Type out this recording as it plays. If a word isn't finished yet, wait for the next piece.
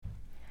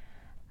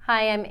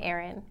Hi, I'm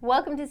Erin.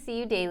 Welcome to See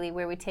You Daily,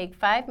 where we take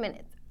 5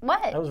 minutes.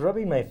 What? I was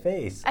rubbing my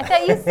face. I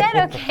thought you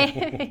said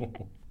okay.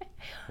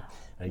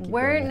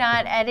 We're going.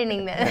 not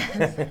editing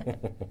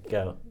this.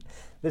 Go.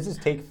 This is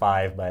take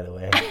 5, by the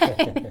way.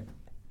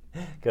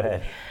 Go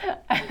ahead.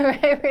 All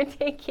right, we're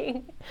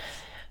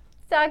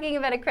talking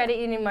about a credit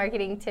union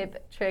marketing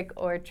tip, trick,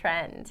 or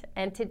trend.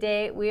 And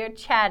today we are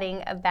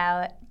chatting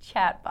about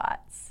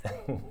chatbots.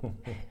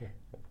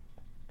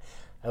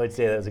 I would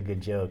say that was a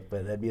good joke,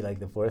 but that'd be like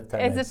the fourth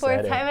time It's the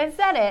fourth time I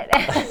said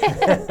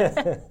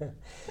it.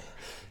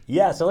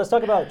 Yeah, so let's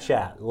talk about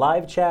chat,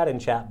 live chat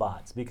and chat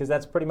bots, because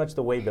that's pretty much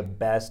the way the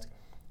best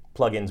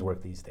plugins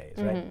work these days,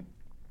 right?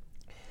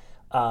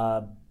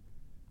 A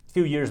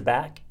few years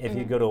back, if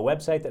you go to a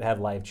website that had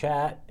live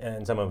chat,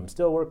 and some of them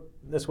still work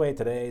this way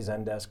today,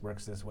 Zendesk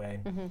works this way,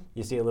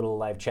 you see a little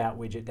live chat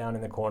widget down in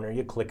the corner,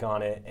 you click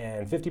on it,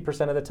 and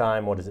 50% of the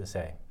time, what does it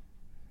say?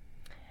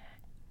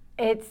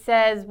 It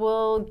says,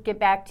 we'll get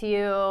back to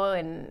you,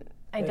 and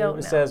I don't know.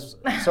 It says,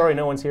 sorry,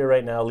 no one's here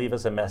right now, leave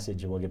us a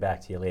message and we'll get back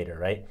to you later,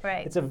 right?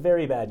 Right. It's a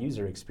very bad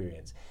user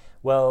experience.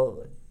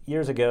 Well,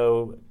 years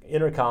ago,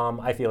 Intercom,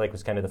 I feel like,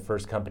 was kind of the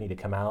first company to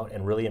come out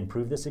and really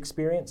improve this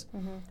experience.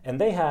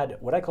 And they had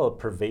what I call a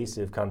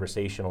pervasive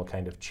conversational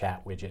kind of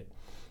chat widget.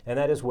 And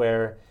that is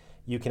where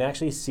you can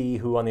actually see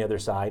who on the other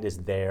side is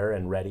there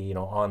and ready,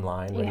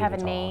 online. You ready have to a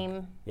talk.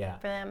 name Yeah.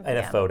 for them. And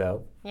a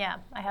photo. Yeah,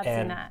 I have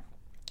seen that.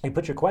 You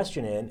put your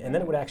question in, and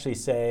then it would actually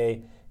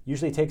say,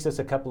 usually takes us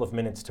a couple of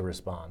minutes to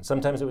respond.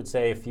 Sometimes it would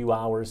say a few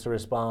hours to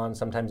respond.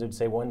 Sometimes it would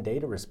say 1 day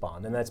to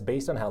respond. And that's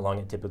based on how long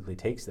it typically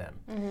takes them.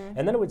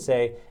 And then it would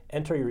say,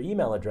 enter your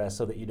email address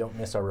so that you don't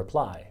miss our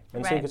reply.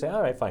 And so you could say,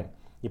 all right, fine.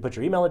 You put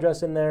your email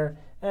address in there,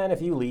 and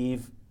if you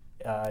leave,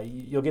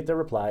 you'll get the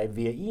reply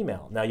via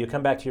email. Now you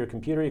come back to your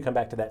computer, you come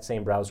back to that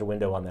same browser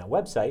window on that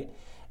website,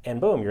 and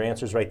boom, your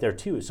answer's right there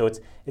too. So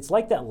it's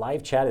like that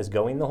live chat is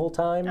going the whole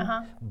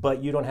time,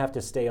 but you don't have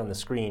to stay on the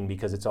screen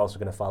because it's also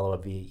going to follow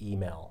up via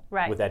email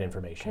with that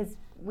information. Because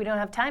we don't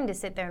have time to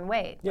sit there and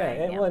wait. Yeah,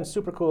 right? Well, and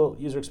super cool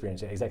user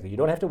experience. Yeah, exactly. You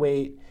don't have to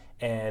wait,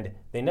 and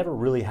they never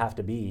really have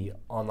to be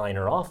online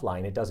or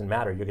offline. It doesn't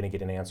matter. You're going to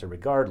get an answer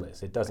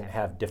regardless. It doesn't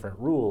have different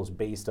rules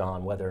based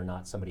on whether or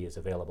not somebody is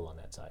available on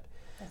that side.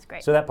 That's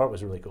great. So that part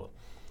was really cool.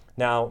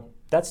 Now,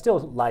 that's still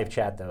live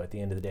chat, though, at the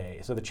end of the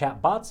day. So the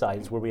chat bot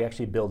side is where we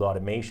actually build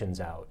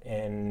automations out.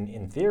 And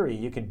in theory,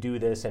 you could do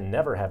this and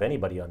never have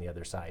anybody on the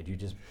other side. You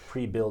just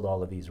pre-build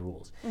all of these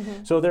rules.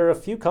 So there are a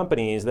few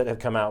companies that have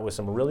come out with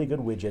some really good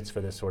widgets for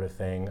this sort of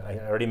thing. I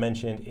already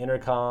mentioned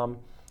Intercom.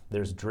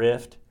 There's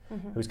Drift,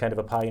 who's kind of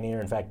a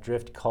pioneer. In fact,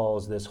 Drift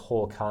calls this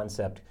whole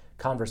concept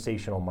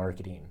conversational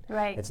marketing.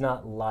 Right. It's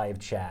not live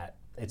chat.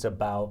 It's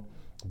about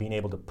being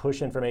able to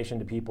push information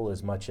to people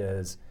as much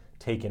as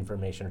take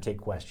information or take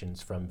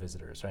questions from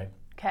visitors, right?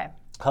 Okay.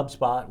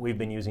 HubSpot, we've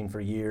been using for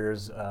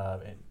years.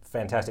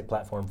 Fantastic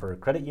platform for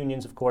credit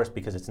unions, of course,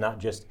 because it's not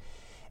just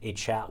a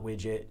chat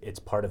widget. It's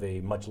part of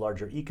a much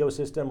larger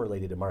ecosystem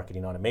related to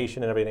marketing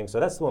automation and everything. So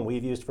that's the one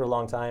we've used for a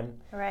long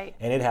time. Right.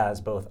 And it has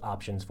both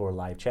options for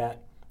live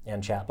chat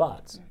and chat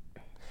bots.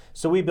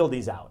 So we build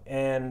these out.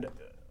 And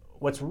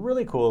what's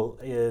really cool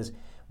is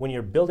when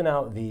you're building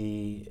out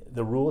the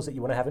rules that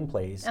you want to have in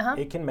place,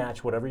 it can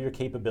match whatever your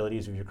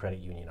capabilities of your credit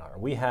union are.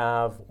 We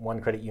have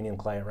one credit union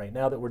client right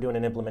now that we're doing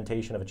an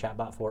implementation of a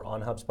chatbot for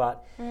on HubSpot,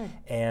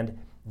 and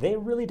they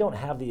really don't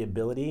have the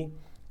ability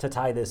to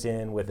tie this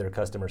in with their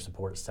customer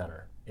support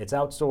center. It's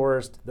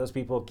outsourced. Those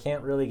people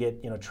can't really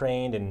get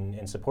trained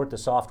and support the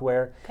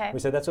software. Okay. We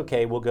said, that's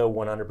okay, we'll go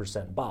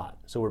 100% bot.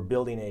 So we're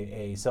building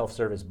a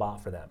self-service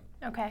bot for them.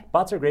 Okay.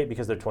 Bots are great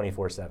because they're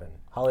 24/7,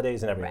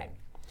 holidays and everything. Right.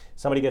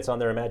 Somebody gets on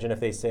there, imagine if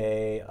they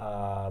say,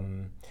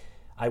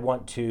 I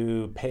want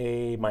to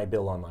pay my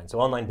bill online. So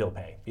online bill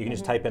pay. You can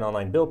just type in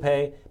online bill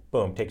pay,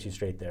 boom, takes you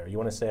straight there. You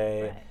want to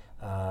say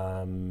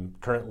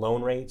current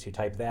loan rates, you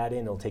type that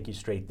in, it'll take you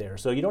straight there.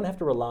 So you don't have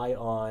to rely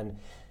on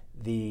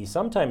the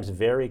sometimes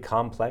very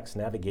complex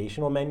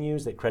navigational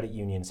menus that credit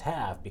unions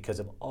have because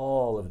of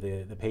all of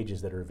the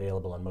pages that are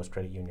available on most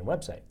credit union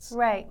websites.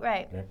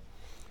 Right.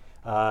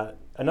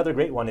 Another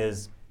great one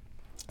is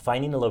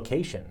finding a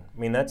location. I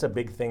mean, that's a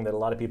big thing that a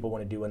lot of people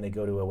want to do when they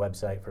go to a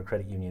website for a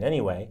credit union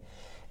anyway.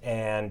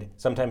 And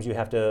sometimes you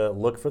have to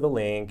look for the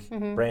link,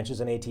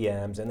 branches and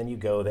ATMs, and then you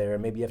go there.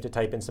 Maybe you have to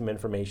type in some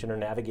information or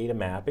navigate a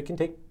map. It can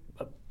take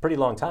a pretty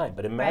long time.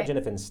 But imagine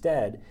if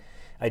instead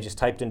I just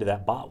typed into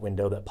that bot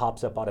window that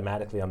pops up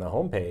automatically on the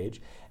homepage,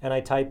 and I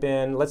type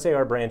in, let's say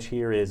our branch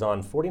here is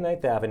on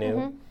 49th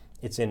Avenue.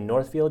 It's in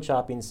Northfield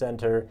Shopping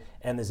Center,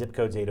 and the zip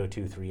code's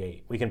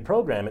 80238. We can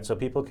program it so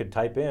people could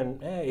type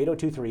in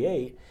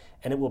 80238,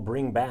 and it will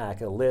bring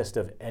back a list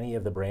of any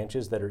of the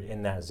branches that are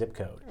in that zip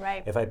code.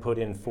 Right. If I put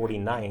in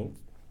 49th,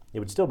 it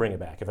would still bring it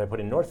back. If I put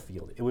in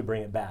Northfield, it would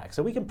bring it back.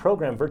 So we can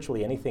program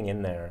virtually anything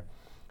in there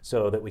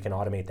so that we can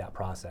automate that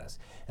process.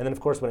 And then, of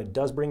course, when it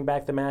does bring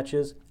back the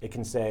matches, it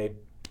can say,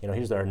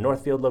 here's our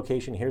Northfield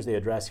location, here's the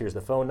address, here's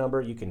the phone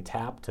number. You can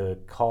tap to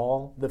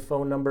call the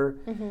phone number.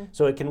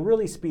 So it can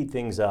really speed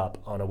things up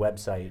on a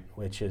website,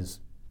 which is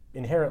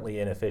inherently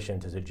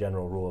inefficient as a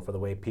general rule for the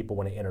way people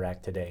want to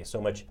interact today.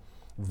 So much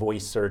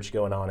voice search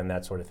going on and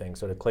that sort of thing.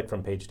 So to click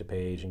from page to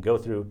page and go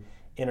through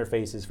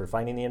interfaces for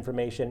finding the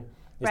information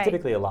is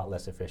typically a lot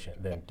less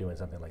efficient than doing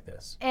something like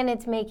this. And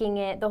it's making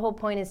it, the whole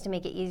point is to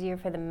make it easier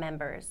for the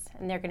members,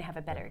 and they're going to have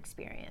a better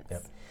experience.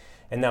 Yep.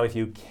 And now if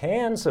you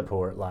can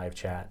support live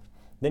chat,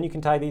 then you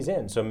can tie these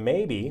in. So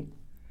maybe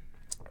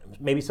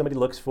somebody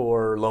looks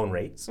for loan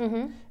rates,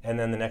 and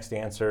then the next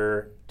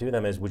answer to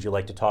them is, would you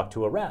like to talk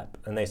to a rep?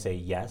 And they say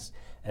yes,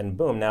 and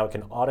boom, now it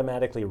can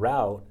automatically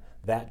route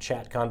that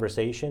chat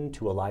conversation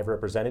to a live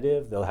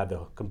representative. They'll have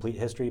the complete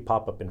history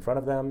pop up in front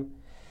of them.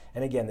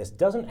 And again, this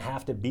doesn't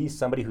have to be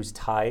somebody who's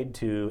tied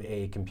to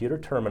a computer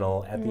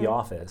terminal at the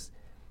office.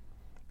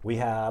 We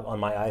have, on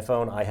my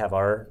iPhone, I have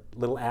our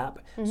little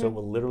app, so it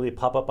will literally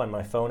pop up on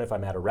my phone if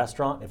I'm at a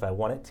restaurant, if I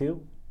want it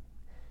to,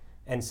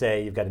 and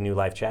say, you've got a new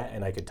live chat,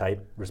 and I could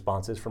type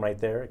responses from right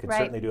there. I could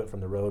certainly do it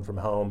from the road, from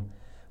home,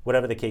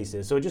 whatever the case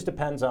is. So it just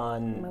depends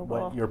on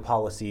what your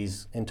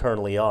policies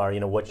internally are,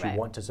 what you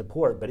want to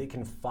support, but it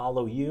can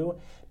follow you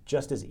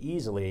just as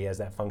easily as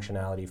that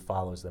functionality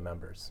follows the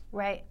members.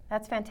 Right,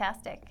 that's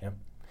fantastic. Yep.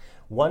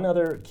 One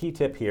other key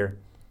tip here,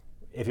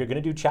 if you're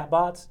going to do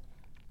chatbots,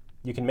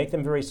 you can make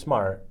them very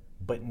smart,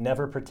 but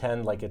never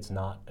pretend like it's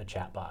not a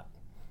chatbot.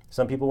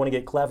 Some people want to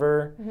get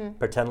clever,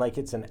 pretend like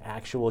it's an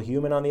actual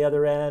human on the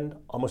other end.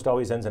 Almost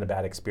always ends in a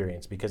bad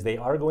experience because they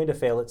are going to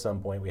fail at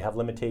some point. We have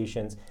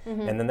limitations,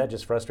 and then that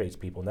just frustrates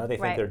people. Now they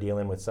think they're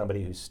dealing with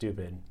somebody who's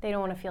stupid. They don't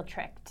want to feel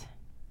tricked.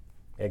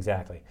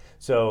 Exactly.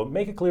 So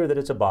make it clear that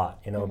it's a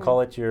bot.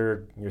 Call it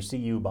your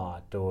CU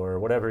bot or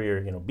whatever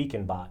your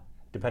Beacon bot,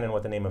 depending on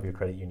what the name of your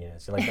credit union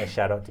is. So like my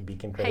shout out to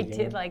Beacon Credit Union.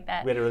 I did like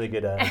that. We had a really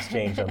good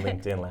exchange on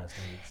LinkedIn last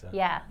week. So.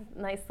 Yeah,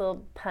 nice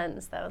little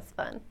puns. That was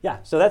fun. Yeah,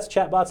 so that's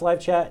Chatbots Live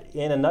Chat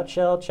in a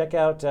nutshell. Check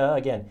out,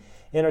 again,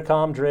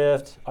 Intercom,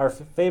 Drift. Our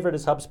favorite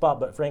is HubSpot,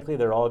 but frankly,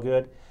 they're all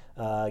good.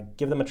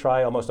 Give them a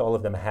try. Almost all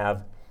of them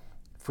have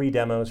free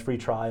demos, free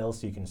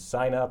trials, so you can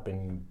sign up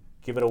and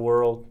give it a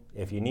whirl.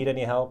 If you need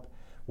any help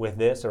with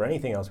this or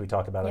anything else we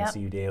talk about on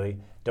CU Daily,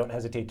 don't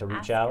hesitate to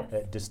reach out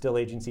at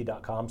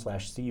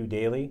distillagency.com/CU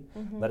Daily.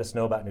 Let us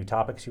know about new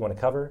topics you want to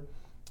cover.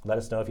 Let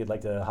us know if you'd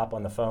like to hop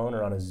on the phone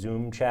or on a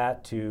Zoom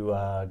chat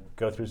to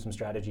go through some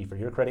strategy for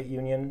your credit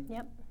union.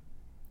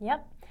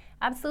 Yep,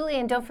 absolutely.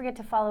 And don't forget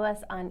to follow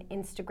us on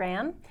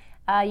Instagram.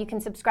 You can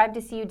subscribe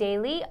to CU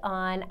Daily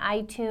on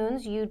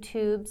iTunes,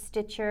 YouTube,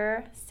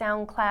 Stitcher,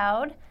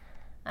 SoundCloud.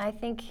 I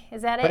think,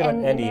 is that it?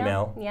 And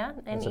email. Yeah,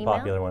 and It's email. a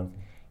popular one.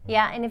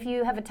 Yeah, and if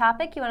you have a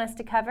topic you want us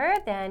to cover,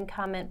 then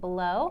comment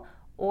below,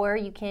 or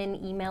you can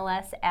email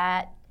us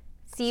at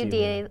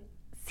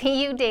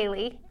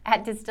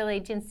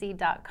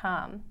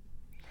cudaily@distillagency.com.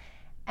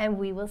 And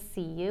we will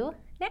see you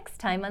next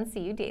time on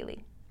CU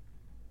Daily.